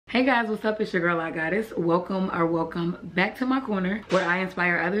Hey guys, what's up? It's your girl, I Goddess. Welcome back to my corner where I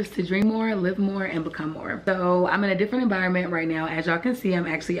inspire others to dream more, live more, and become more. So I'm in a different environment right now. As y'all can see, I'm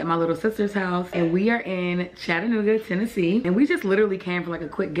actually at my little sister's house and we are in Chattanooga, Tennessee. And we just literally came for like a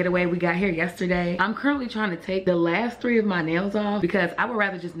quick getaway. We got here yesterday. I'm currently trying to take the last 3 of my nails off because I would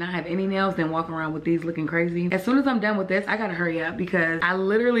rather just not have any nails than walk around with these looking crazy. As soon as I'm done with this, I gotta hurry up because I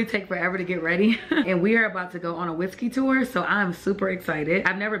literally take forever to get ready. And we are about to go on a whiskey tour. So I'm super excited.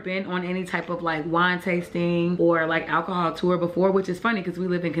 I've never been on any type of like wine tasting or like alcohol tour before, which is funny because we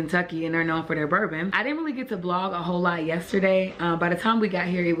live in Kentucky and they're known for their bourbon. I didn't really get to vlog a whole lot yesterday. By the time we got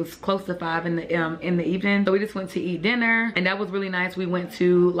here, it was close to 5 in the evening. So we just went to eat dinner and that was really nice. We went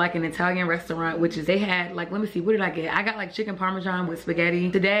to like an Italian restaurant, which is, they had like, let me see, what did I get? I got like chicken parmesan with spaghetti.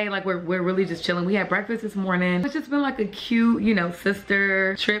 Today, like we're really just chilling. We had breakfast this morning. It's just been like a cute, you know,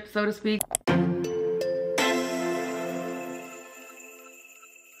 sister trip, so to speak.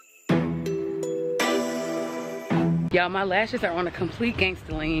 Y'all, my lashes are on a complete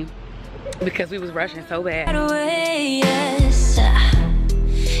gangster lean because we was rushing so bad. Yes, you're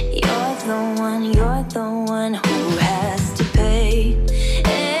the one who has to pay.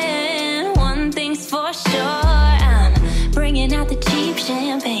 And one thing's for sure, I'm bringing out the cheap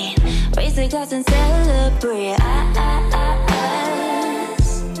champagne. Raise the glass and celebrate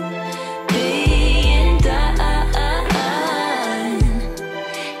us being done.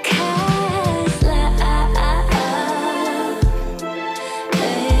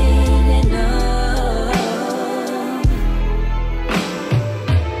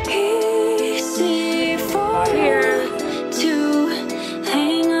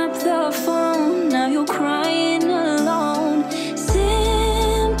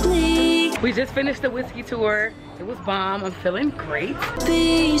 We just finished the whiskey tour. It was bomb. I'm feeling great.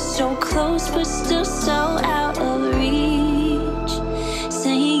 Be so close, but still so out of reach.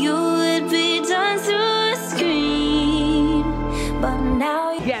 Saying you would be done through a screen, but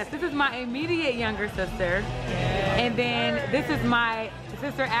now. Yes, this is my immediate younger sister, and then this is my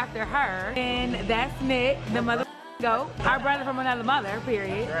sister after her, and that's Nick, the mother goat, our brother from another mother.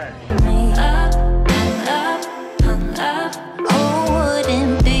 Period. Who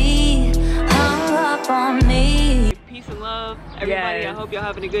wouldn't be up on me? Peace and love, everybody. Yes. I hope y'all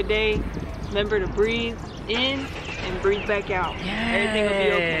having a good day. Remember to breathe in and breathe back out. Yes. Everything will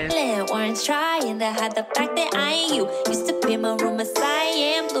be okay. Weren't trying to hide the fact that I ain't you. Used to be my room, a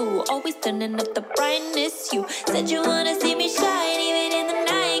cyan blue. Always turning up the brightness. You said you wanna see me shine even in the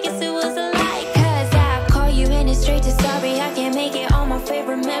night. Guess it was a lie. Cause I call you and it's straight to sorry. I can't make it. All my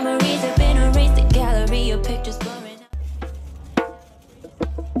favorite memories have been erased. The gallery of pictures blurring.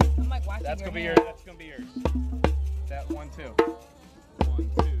 That's gonna be yours. That's gonna be yours. That 1, 2. 1,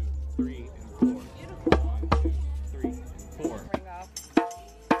 2, 3, and 4. 1, 2, 3, and 4. Ring off.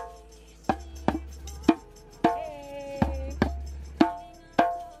 Hey.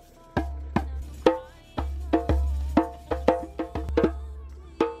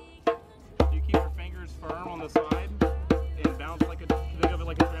 You keep your fingers firm on the side and bounce like a, think of it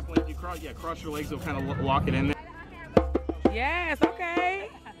like a trampoline. You cross, yeah, cross your legs. It'll kind of lock it in there. Yes. Okay.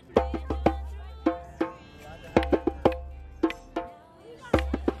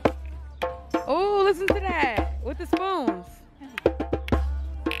 Oh, listen to that with the spoons.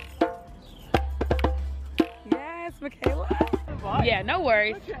 Yes, Michaela. Yeah, no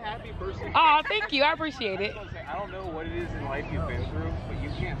worries. Such a happy person. Oh, thank you. I appreciate it. I don't know what it is in life you've been through, but you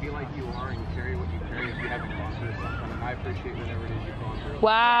can't be like you are and carry what you carry if you haven't gone through something. And I appreciate whatever it is you've gone through.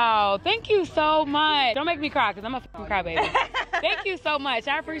 Wow, thank you so much. Don't make me cry because I'm a fucking crybaby. Thank you so much.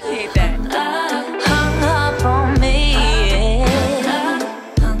 I appreciate that. Hung up on me.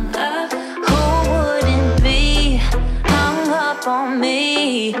 On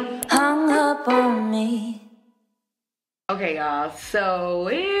me, hung up on me. Okay, y'all, so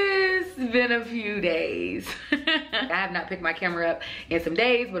it's been a few days. I have not picked my camera up in some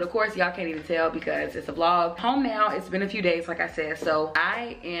days, but of course y'all can't even tell because it's a vlog. Home now, it's been a few days, like I said, so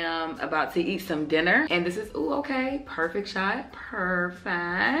I am about to eat some dinner, and this is, ooh, okay, perfect shot,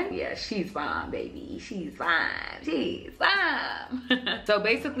 perfect. Yeah, she's fine, baby, she's fine, she's fine. So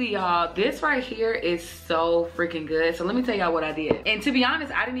basically, y'all, this right here is so freaking good. So let me tell y'all what I did. And to be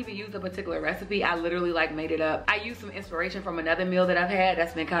honest, I didn't even use a particular recipe. I literally like made it up. I used some inspiration from another meal that I've had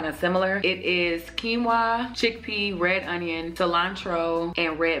that's been kind of similar. It is quinoa, chickpea, parsley, red onion, cilantro,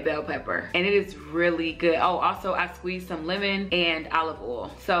 and red bell pepper. And it is really good. Oh, also I squeezed some lemon and olive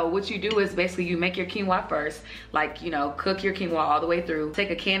oil. So what you do is basically you make your quinoa first, like, you know, cook your quinoa all the way through.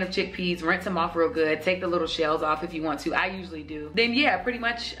 Take a can of chickpeas, rinse them off real good. Take the little shells off if you want to. I usually do. Then yeah, pretty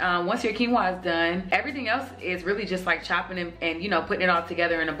much once your quinoa is done, everything else is really just like chopping and you know, putting it all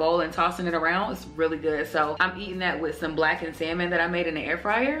together in a bowl and tossing it around. It's really good. So I'm eating that with some blackened salmon that I made in the air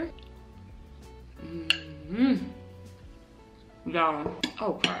fryer. Y'all,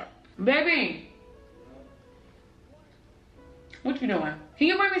 oh crap. Baby, what you doing? Can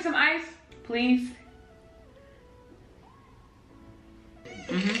you bring me some ice, please?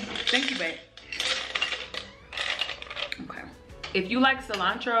 Thank you, babe. Okay. If you like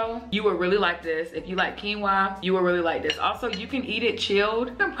cilantro, you will really like this. If you like quinoa, you will really like this. Also, you can eat it chilled.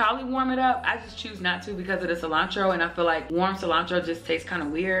 You can probably warm it up. I just choose not to because of the cilantro, and I feel like warm cilantro just tastes kind of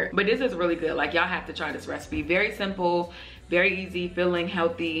weird. But this is really good. Like, y'all have to try this recipe. Very simple, very easy, filling,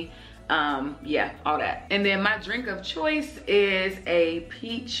 healthy. Yeah, all that. And then my drink of choice is a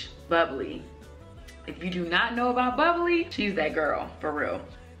peach bubbly. If you do not know about bubbly, she's that girl, for real.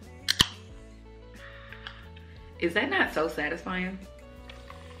 Is that not so satisfying?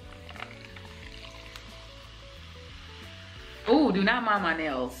 Oh, do not mind my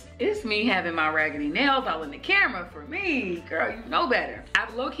nails. It's me having my raggedy nails all in the camera for me. Girl, you know better.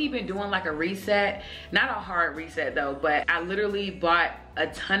 I've low-key been doing like a reset. Not a hard reset though, but I literally bought a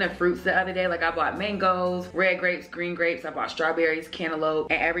ton of fruits the other day. Like I bought mangoes, red grapes, green grapes. I bought strawberries,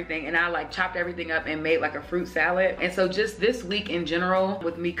 cantaloupe, and everything. And I like chopped everything up and made like a fruit salad. And so just this week in general,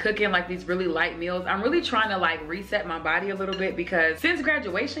 with me cooking like these really light meals, I'm really trying to like reset my body a little bit because since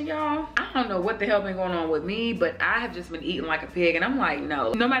graduation, y'all, I don't know what the hell been going on with me, but I have just been eating like a pig. And I'm like,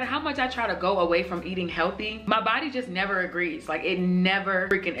 no matter how much I try to go away from eating healthy, my body just never agrees. Like it never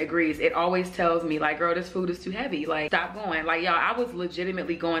freaking agrees. It always tells me like, girl, this food is too heavy. Like stop going. Like y'all, I was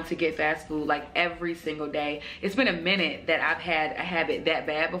legitimately going to get fast food like every single day. It's been a minute that I've had a habit that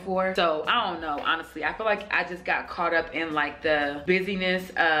bad before. So I don't know, honestly. I feel like I just got caught up in like the busyness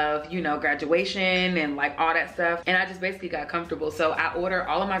of, you know, graduation and like all that stuff. And I just basically got comfortable. So I ordered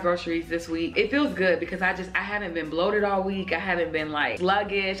all of my groceries this week. It feels good because I haven't been bloated all week. I haven't been like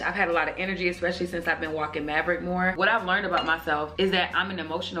sluggish. I've had a lot of energy, especially since I've been walking Maverick more. What I've learned about myself is that I'm an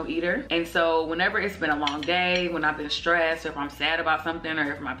emotional eater. And so whenever it's been a long day, when I've been stressed, or if I'm sad about something,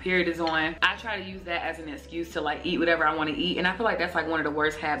 or if my period is on, I try to use that as an excuse to like eat whatever I want to eat. And I feel like that's like one of the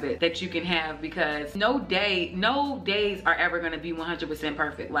worst habits that you can have because no days are ever going to be 100%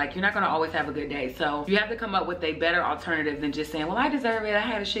 perfect. Like you're not going to always have a good day. So you have to come up with a better alternative than just saying, well, I deserve it. I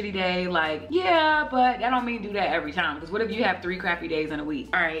had a shitty day. Like, yeah, but that don't mean do that every time. Because what if you have 3 crappy days in a week?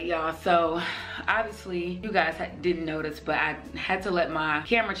 All right, y'all. So obviously you guys didn't notice, but I had to let my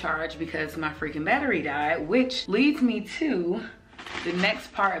camera charge because my freaking battery died, which leads me to the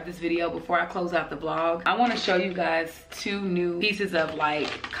next part of this video before I close out the vlog. I want to show you guys 2 new pieces of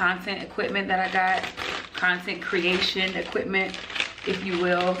like content equipment that I got, content creation equipment, if you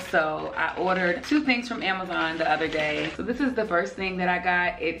will. So I ordered 2 things from Amazon the other day. So this is the first thing that I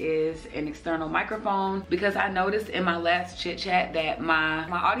got. It is an external microphone because I noticed in my last chit chat that my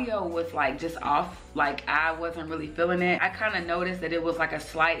audio was like just off. Like I wasn't really feeling it. I kind of noticed that it was like a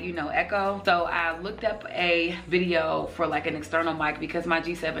slight, you know, echo. So I looked up a video for like an external mic because my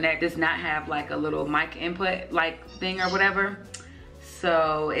G7X does not have like a little mic input like thing or whatever.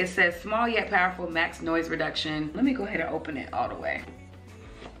 So it says small yet powerful max noise reduction. Let me go ahead and open it all the way.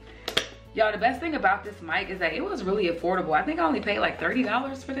 Y'all, the best thing about this mic is that it was really affordable. I think I only paid like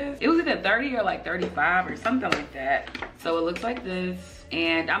 $30 for this. It was either 30 or like 35 or something like that. So it looks like this.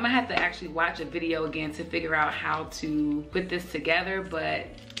 And I'm gonna have to actually watch a video again to figure out how to put this together, but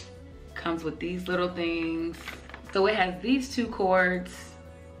it comes with these little things. So it has these 2 cords.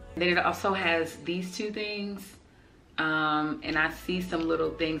 Then it also has these 2 things. And I see some little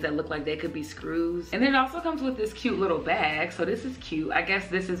things that look like they could be screws. And then it also comes with this cute little bag. So this is cute. I guess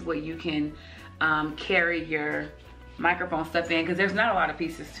this is what you can carry your microphone stuff in because there's not a lot of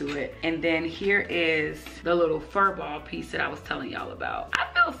pieces to it. And then here is the little fur ball piece that I was telling y'all about.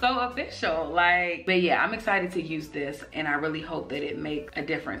 I feel so official, like, but yeah, I'm excited to use this and I really hope that it make a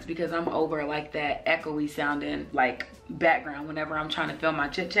difference because I'm over like that echoey sounding like background whenever I'm trying to film my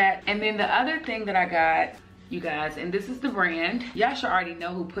chit chat. And then the other thing that I got, you guys, and this is the brand. Y'all should already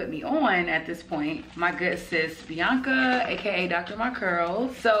know who put me on at this point. My good sis Bianca, aka Dr. My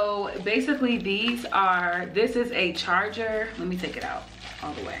Curls. So basically this is a charger. Let me take it out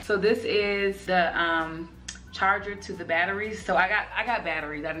all the way. So this is the charger to the batteries. So I got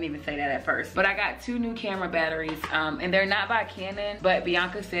batteries. I didn't even say that at first, but I got 2 new camera batteries, and they're not by Canon, but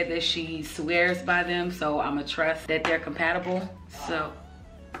Bianca said that she swears by them, so I'm gonna trust that they're compatible. So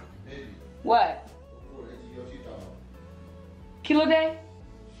what? Kilo day?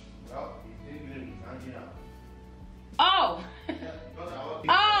 Oh.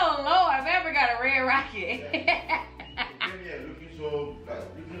 Oh Lord, I've ever got a red rocket.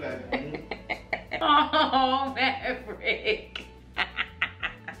 Oh, Maverick.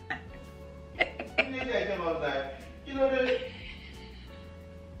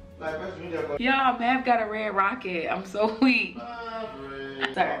 Y'all, Mav got a red rocket. I'm so weak.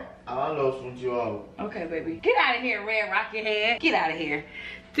 Sorry. Okay, baby. Get out of here, red rocket head. Get out of here.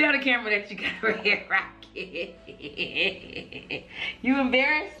 Tell the camera that you got a red rocket. You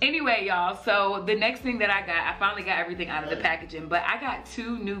embarrassed? Anyway, y'all, so the next thing that I finally got everything out of the packaging, but I got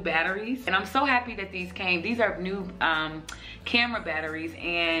 2 new batteries, and I'm so happy that these came. These are new camera batteries,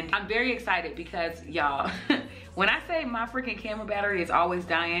 and I'm very excited because, y'all, when I say my freaking camera battery is always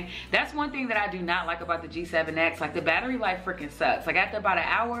dying, that's one thing that I do not like about the G7X. Like, the battery life freaking sucks. Like, after about an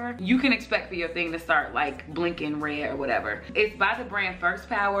hour, you can expect for your thing to start like blinking red or whatever. It's by the brand First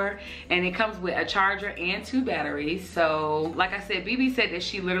Power, and it comes with a charger and 2 batteries. So like I said, BB said that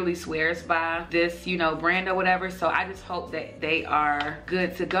she literally swears by this, you know, brand or whatever. So I just hope that they are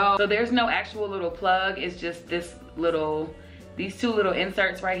good to go. So there's no actual little plug. It's just this little, these 2 little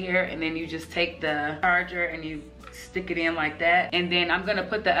inserts right here, and then you just take the charger and you stick it in like that, and then I'm gonna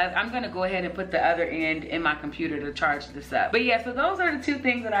go ahead and put the other end in my computer to charge this up. But yeah, so those are the 2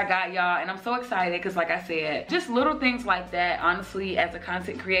 things that I got, y'all, and I'm so excited because, like I said, just little things like that, honestly, as a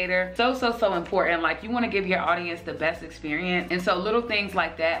content creator, so important. Like, you want to give your audience the best experience, and so little things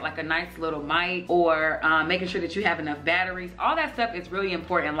like that, like a nice little mic, or making sure that you have enough batteries, all that stuff is really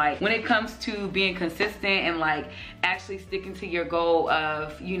important. Like, when it comes to being consistent and like actually sticking to your goal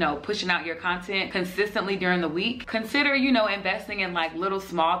of, you know, pushing out your content consistently during the week, consider, you know, investing in like little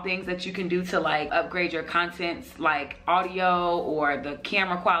small things that you can do to like upgrade your contents, like audio or the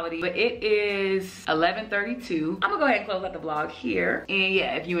camera quality. But it is 11:32. I'm gonna go ahead and close out the vlog here. And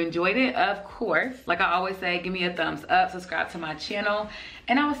yeah, if you enjoyed it, of course, like I always say, give me a thumbs up, subscribe to my channel,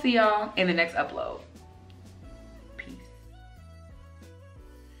 and I will see y'all in the next upload.